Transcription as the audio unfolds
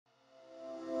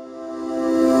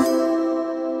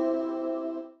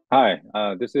Hi,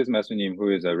 this is Maesoon Im, who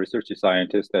is a research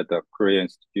scientist at the Korea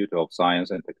Institute of Science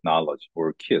and Technology,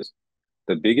 or KIST,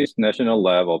 the biggest national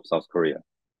lab of South Korea.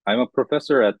 I'm a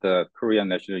professor at the Korean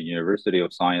National University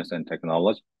of Science and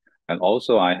Technology, and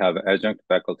also I have adjunct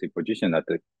faculty position at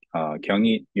the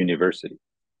Gyeonggi University.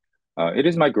 It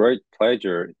is my great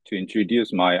pleasure to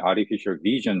introduce my artificial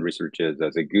vision researches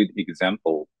as a good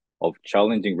example of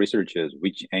challenging researches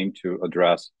which aim to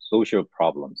address social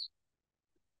problems.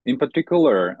 In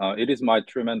particular, it is my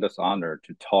tremendous honor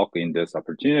to talk in this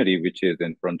opportunity, which is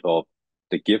in front of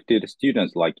the gifted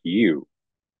students like you.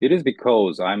 It is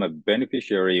because I'm a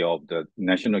beneficiary of the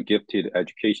National Gifted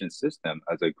Education System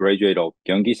as a graduate of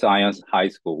Gyeonggi Science High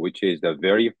School, which is the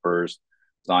very first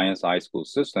science high school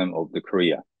system of the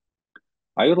Korea.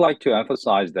 I would like to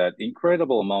emphasize that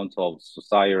incredible amounts of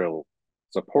societal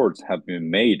supports have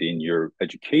been made in your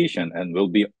education and will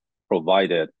be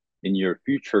provided in your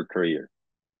future career.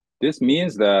 This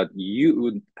means that you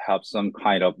would have some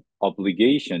kind of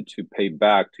obligation to pay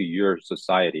back to your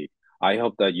society. I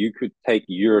hope that you could take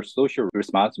your social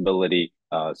responsibility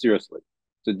seriously.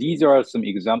 So these are some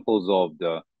examples of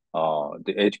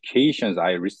the educations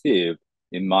I received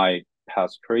in my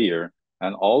past career,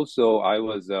 and also I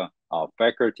was a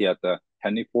faculty at the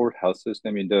Henry Ford Health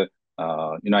System in the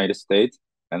United States,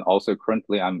 and also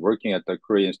currently I'm working at the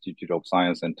Korea Institute of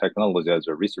Science and Technology as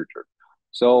a researcher.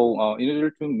 So in order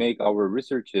to make our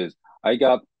researches, I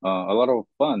got a lot of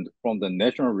fund from the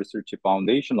National Research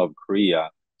Foundation of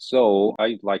Korea. So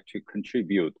I'd like to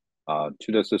contribute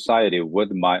to the society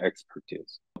with my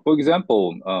expertise. For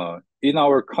example, in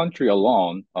our country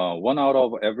alone, 1 out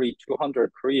of every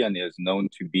 200 Korean is known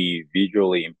to be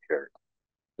visually impaired.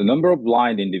 The number of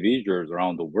blind individuals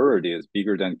around the world is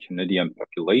bigger than Canadian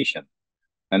population.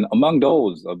 And among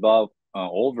those, about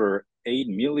over 8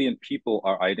 million people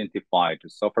are identified to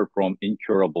suffer from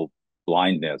incurable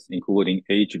blindness, including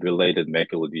age-related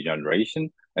macular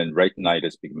degeneration and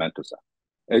retinitis pigmentosa.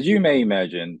 As you may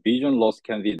imagine, vision loss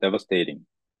can be devastating,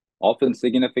 often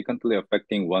significantly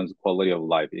affecting one's quality of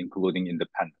life, including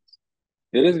independence.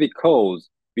 It is because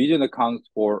vision accounts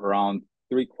for around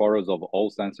three-quarters of all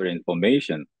sensory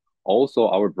information. Also,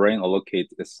 our brain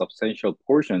allocates a substantial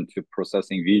portion to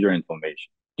processing visual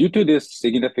information. Due to this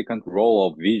significant role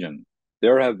of vision,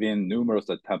 there have been numerous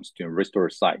attempts to restore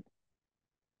sight.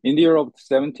 In the year of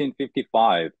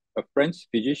 1755, a French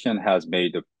physician has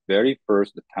made the very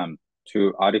first attempt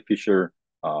to artificial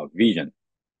vision.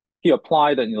 He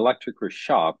applied an electrical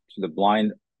shock to the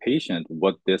blind patient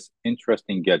with this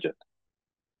interesting gadget.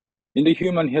 In the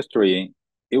human history,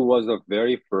 it was the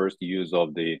very first use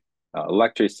of the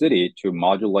electricity to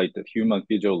modulate the human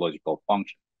physiological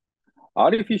function.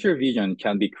 Artificial vision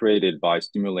can be created by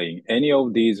stimulating any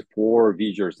of these four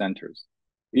visual centers.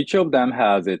 Each of them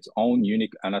has its own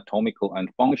unique anatomical and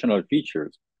functional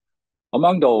features.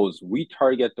 Among those, we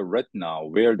target the retina,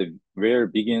 where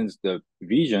begins the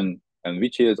vision, and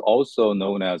which is also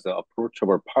known as the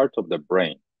approachable part of the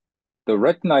brain. The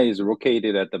retina is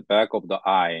located at the back of the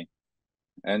eye,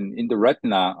 and in the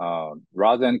retina,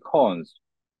 rods and cones,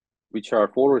 which are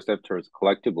photoreceptors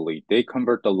collectively, they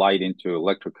convert the light into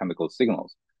electrochemical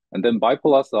signals. And then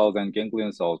bipolar cells and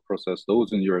ganglion cells process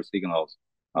those neural signals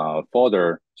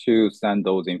further to send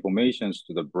those informations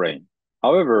to the brain.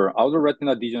 However, other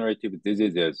retina degenerative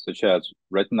diseases, such as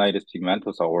retinitis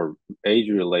pigmentosa or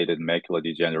age-related macular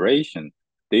degeneration,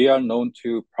 they are known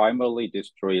to primarily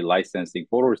destroy light-sensing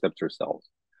photoreceptor cells.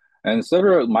 And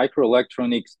several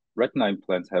microelectronics retina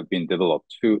implants have been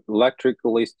developed to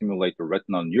electrically stimulate the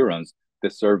retinal neurons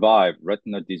that survive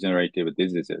retina degenerative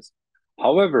diseases.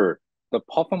 However, the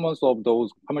performance of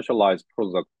those commercialized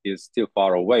products is still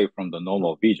far away from the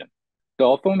normal vision. The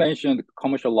aforementioned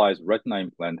commercialized retina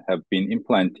implants have been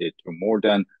implanted to more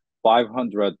than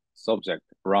 500 subjects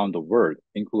around the world,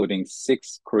 including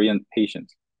 6 Korean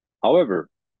patients. However,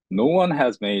 no one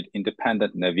has made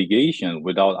independent navigation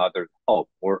without other help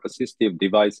or assistive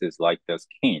devices like the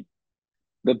cane.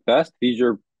 The best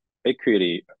visual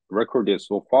acuity recorded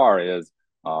so far is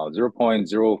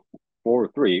 0.043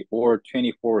 or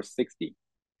 2460.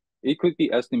 It could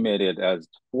be estimated as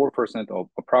 4% of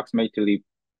approximately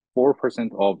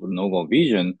 4% of normal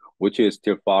vision, which is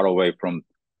still far away from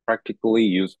practically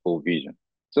useful vision.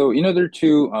 So in order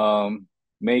to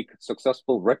make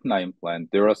successful retina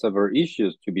implant, there are several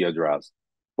issues to be addressed.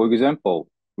 For example,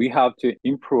 we have to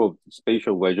improve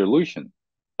spatial resolution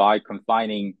by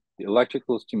confining the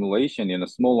electrical stimulation in a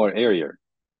smaller area.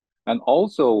 And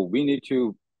also, we need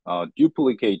to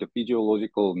duplicate the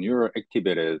physiological neural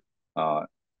activities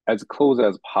as close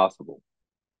as possible.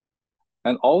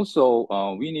 And also,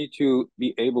 we need to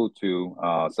be able to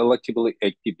selectively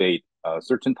activate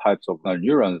certain types of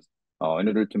neurons in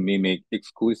order to mimic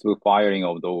exclusive firing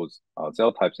of those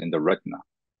cell types in the retina.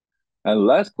 And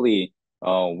lastly,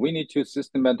 we need to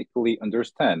systematically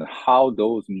understand how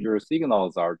those neural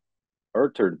signals are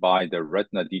altered by the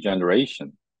retina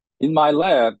degeneration. In my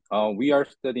lab, we are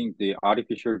studying the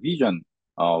artificial vision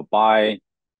by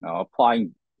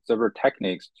applying several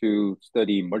techniques to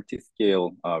study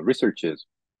multi-scale researches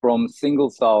from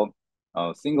single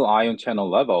ion channel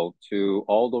level to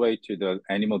all the way to the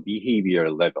animal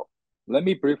behavior level. Let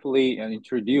me briefly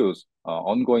introduce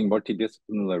ongoing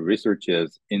multidisciplinary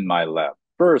researches in my lab.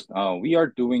 First, we are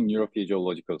doing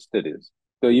neurophysiological studies.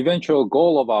 The eventual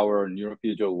goal of our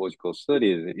neurophysiological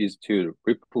studies is to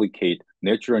replicate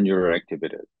natural neural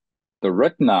activities. The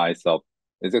retina itself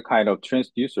is a kind of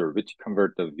transducer which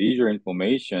converts the visual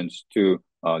information to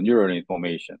neural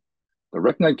information. The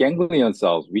retinal ganglion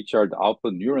cells, which are the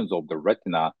output neurons of the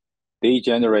retina, they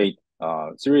generate a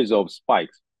series of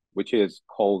spikes, which is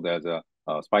called as a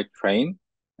spike train.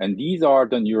 And these are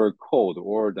the neural code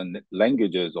or the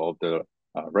languages of the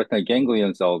retinal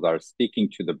ganglion cells are speaking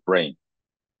to the brain.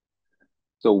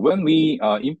 So when we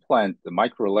implant the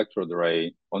microelectrode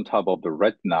array on top of the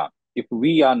retina, if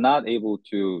we are not able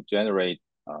to generate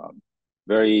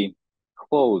very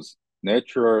close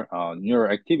natural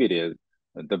neural activities,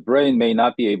 the brain may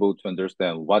not be able to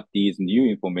understand what these new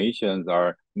informations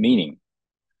are meaning.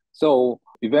 So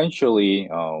eventually,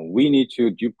 we need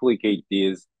to duplicate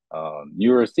these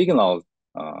neural signals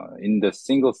in the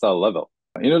single cell level.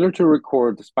 In order to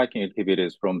record the spiking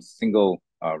activities from single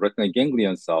retinal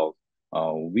ganglion cells,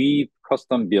 we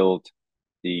custom built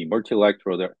the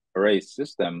multi-electrode array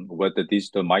system with the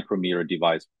digital micrometer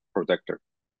device projector.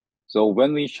 So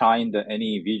when we shine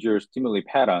any visual stimuli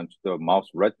pattern to the mouse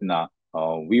retina,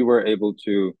 we were able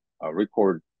to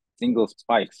record single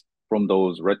spikes from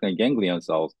those retinal ganglion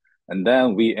cells, and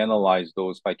then we analyze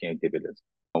those spiking activities.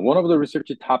 One of the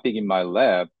research topics in my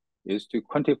lab is to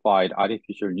quantify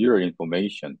artificial neural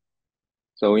information.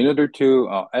 So in order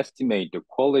to estimate the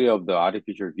quality of the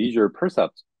artificial visual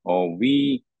percepts,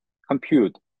 we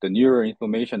compute the neural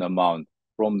information amount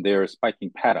from their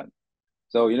spiking pattern.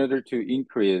 So in order to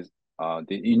increase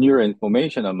the neural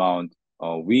information amount,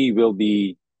 we will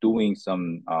be doing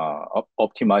some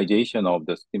optimization of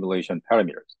the stimulation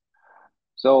parameters.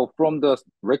 So from the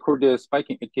recorded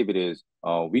spiking activities,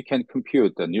 we can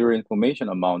compute the neural information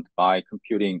amount by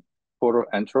computing photo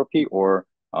entropy or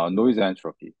noise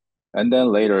entropy. And then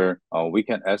later, we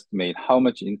can estimate how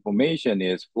much information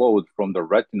is flowed from the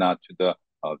retina to the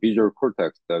visual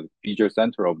cortex, the visual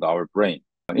center of our brain.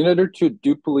 In order to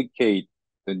duplicate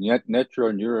the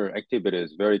natural neural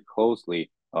activities very closely,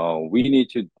 we need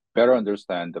to better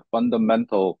understand the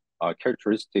fundamental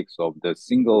characteristics of the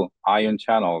single ion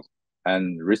channels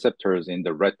and receptors in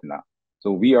the retina.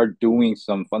 So we are doing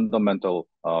some fundamental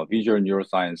visual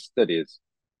neuroscience studies.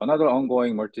 Another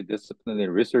ongoing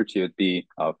multidisciplinary research is the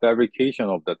fabrication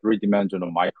of the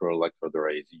three-dimensional microelectrode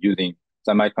arrays using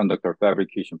semiconductor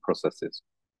fabrication processes.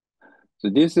 So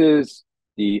this is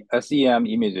the SEM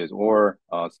images or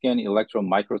scan electron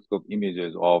microscope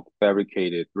images of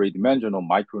fabricated three-dimensional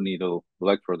microneedle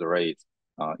electrode arrays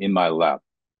in my lab.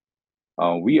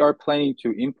 We are planning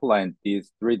to implant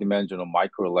these three-dimensional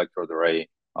microelectrode array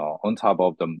on top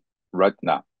of the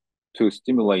retina to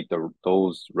stimulate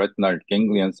those retinal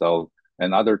ganglion cells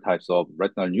and other types of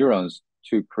retinal neurons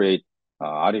to create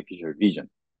artificial vision.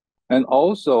 And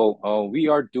also, we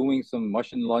are doing some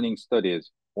machine learning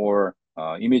studies or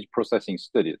image processing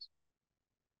studies.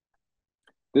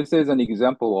 This is an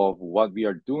example of what we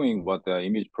are doing with the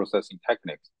image processing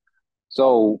techniques.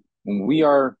 So we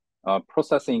are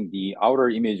processing the outer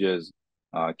images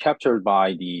captured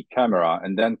by the camera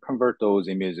and then convert those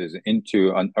images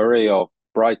into an array of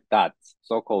bright dots,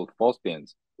 so-called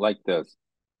phosphines, like this.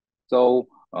 So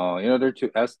in order to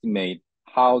estimate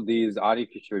how these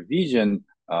artificial vision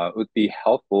would be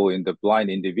helpful in the blind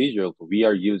individuals, we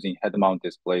are using head-mount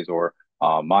displays or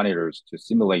monitors to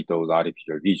simulate those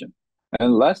artificial vision.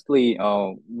 And lastly,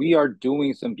 we are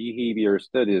doing some behavior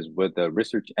studies with the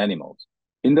research animals.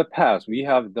 In the past, we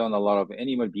have done a lot of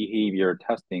animal behavior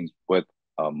testings with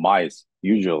mice,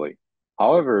 usually.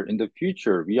 However, in the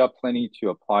future, we are planning to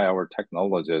apply our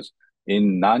technologies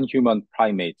in non-human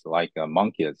primates like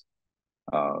monkeys,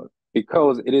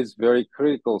 because it is a very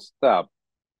critical step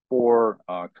for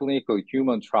clinical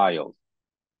human trials.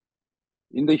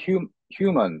 In the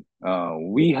human,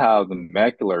 we have the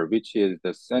macula, which is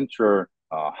the central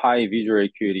high visual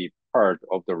acuity part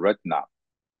of the retina.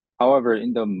 However,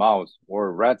 in the mouse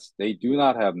or rats, they do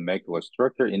not have macular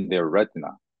structure in their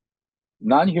retina.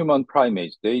 Non-human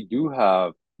primates, they do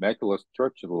have macular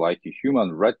structure like a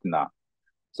human retina.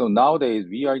 So nowadays,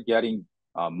 we are getting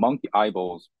monkey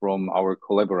eyeballs from our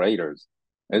collaborators.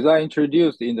 As I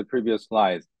introduced in the previous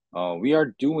slides, we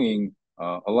are doing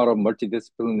a lot of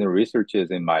multidisciplinary researches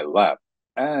in my lab.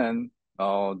 And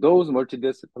those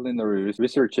multidisciplinary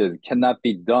researches cannot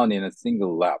be done in a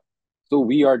single lab. So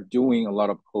we are doing a lot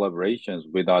of collaborations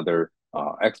with other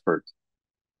experts.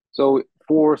 So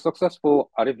for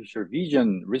successful artificial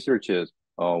vision researches,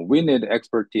 we need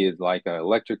expertise like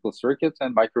electrical circuits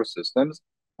and microsystems.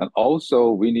 And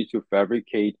also we need to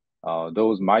fabricate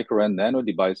those micro and nano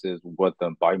devices with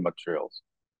the biomaterials.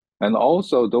 And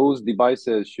also those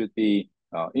devices should be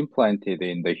implanted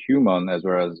in the human as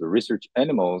well as the research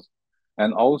animals.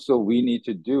 And also we need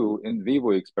to do in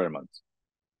vivo experiments.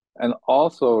 And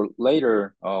also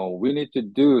later, we need to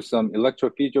do some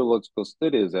electrophysiological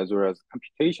studies as well as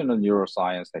computational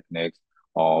neuroscience techniques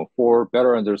for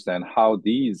better understand how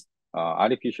these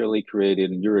artificially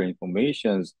created neural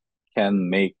informations can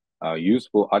make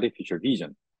useful artificial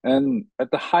vision. And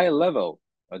at the high level,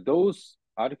 those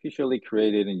artificially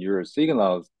created neural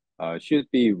signals should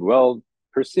be well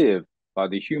perceived by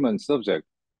the human subject.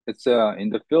 It's in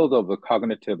the field of the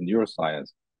cognitive neuroscience.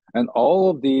 And all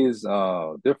of these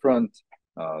different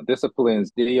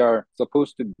disciplines, they are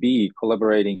supposed to be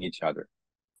collaborating each other.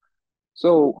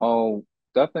 So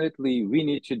definitely we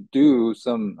need to do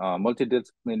some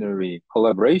multidisciplinary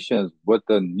collaborations with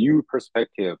the new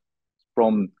perspective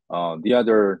from the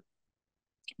other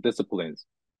disciplines.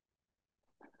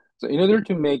 So in order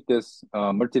to make this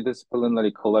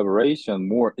multidisciplinary collaboration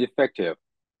more effective,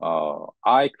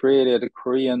 I created a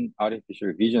Korean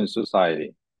Artificial Vision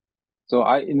Society. So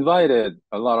I invited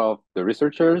a lot of the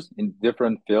researchers in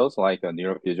different fields like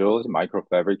neurophysiology,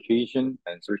 microfabrication,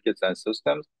 and circuits and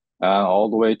systems, all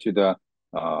the way to the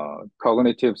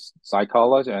cognitive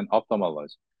psychology and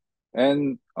ophthalmology.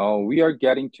 And we are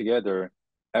getting together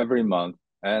every month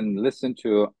and listen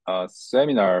to a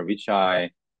seminar which I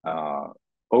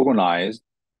organized,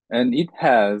 and it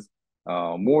has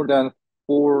more than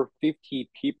 450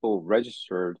 people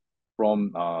registered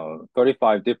from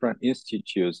 35 different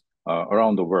institutes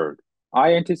around the world.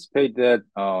 I anticipate that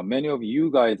many of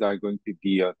you guys are going to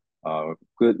be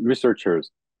good researchers,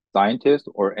 scientists,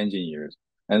 or engineers.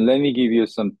 And let me give you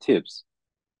some tips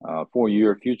for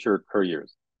your future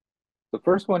careers. The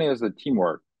first one is the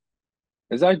teamwork.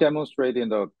 As I demonstrated in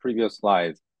the previous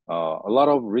slides, a lot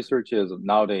of researches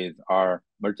nowadays are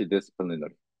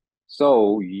multidisciplinary.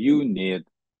 So you need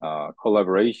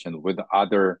collaboration with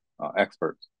other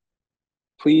experts.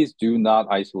 Please do not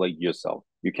isolate yourself.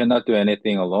 You cannot do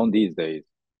anything alone these days.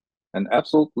 And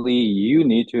absolutely, you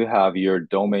need to have your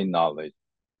domain knowledge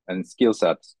and skill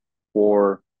sets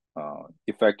for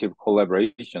effective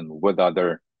collaboration with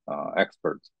other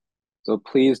experts. So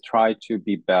please try to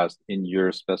be best in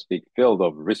your specific field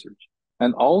of research.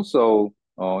 And also,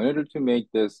 in order to make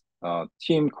this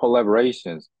team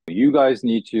collaborations, you guys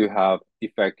need to have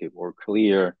effective or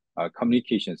clear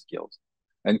communication skills.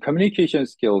 And communication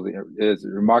skills is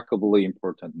remarkably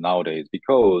important nowadays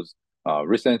because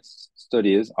recent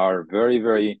studies are very,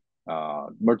 very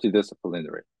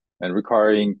multidisciplinary and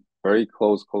requiring very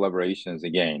close collaborations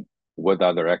again with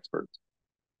other experts.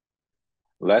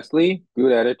 Lastly,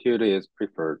 good attitude is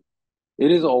preferred.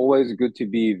 It is always good to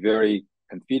be very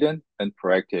confident and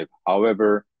proactive.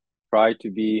 However, try to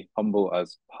be humble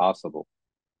as possible.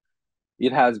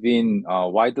 It has been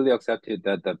widely accepted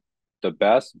that the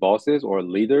best bosses or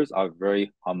leaders are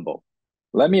very humble.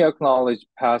 Let me acknowledge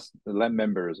past lab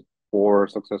members for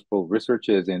successful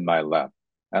researches in my lab.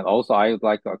 And also, I would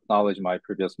like to acknowledge my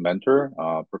previous mentor,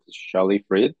 Professor Shelley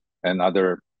Fried, and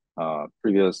other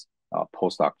previous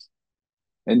postdocs.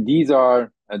 And these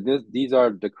are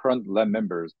the current lab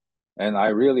members, and I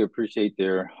really appreciate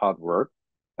their hard work.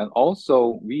 And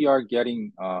also, we are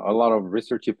getting a lot of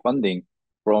research funding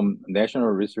from National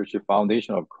Research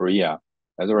Foundation of Korea,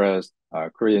 as well as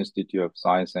Korea Institute of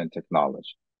Science and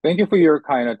Technology. Thank you for your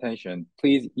kind attention.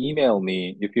 Please email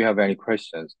me if you have any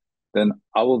questions. Then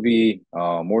I will be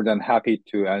more than happy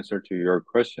to answer to your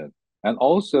questions. And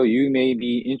also, you may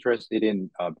be interested in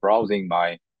browsing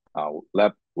my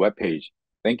lab webpage.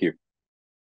 Thank you.